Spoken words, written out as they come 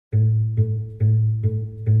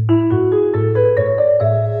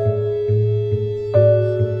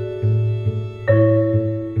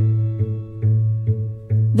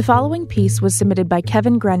following piece was submitted by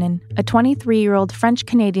Keven Grenon, a 23-year-old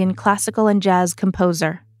French-Canadian classical and jazz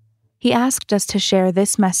composer. He asked us to share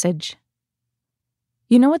this message.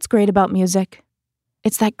 You know what's great about music?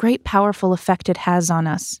 It's that great powerful effect it has on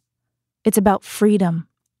us. It's about freedom.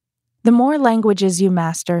 The more languages you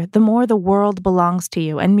master, the more the world belongs to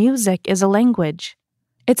you, and music is a language.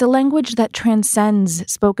 It's a language that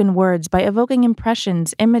transcends spoken words by evoking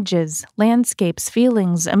impressions, images, landscapes,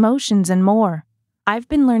 feelings, emotions, and more. I've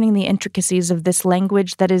been learning the intricacies of this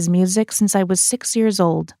language that is music since I was 6 years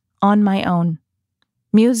old, on my own.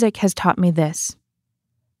 Music has taught me this.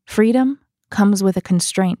 Freedom comes with a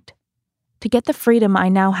constraint. To get the freedom I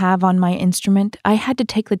now have on my instrument, I had to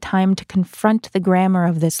take the time to confront the grammar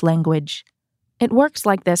of this language. It works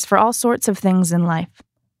like this for all sorts of things in life.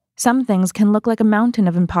 Some things can look like a mountain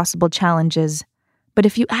of impossible challenges, but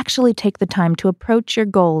if you actually take the time to approach your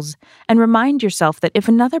goals and remind yourself that if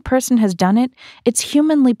another person has done it, it's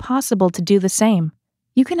humanly possible to do the same,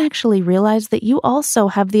 you can actually realize that you also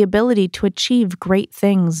have the ability to achieve great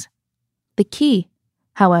things. The key,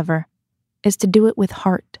 however, is to do it with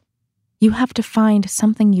heart. You have to find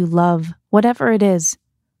something you love, whatever it is.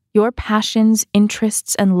 Your passions,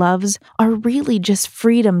 interests, and loves are really just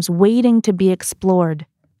freedoms waiting to be explored.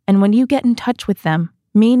 And when you get in touch with them,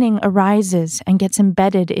 meaning arises and gets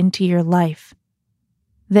embedded into your life.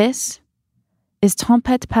 This is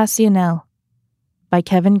Tempête Passionnelle by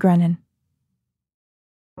Keven Grenon.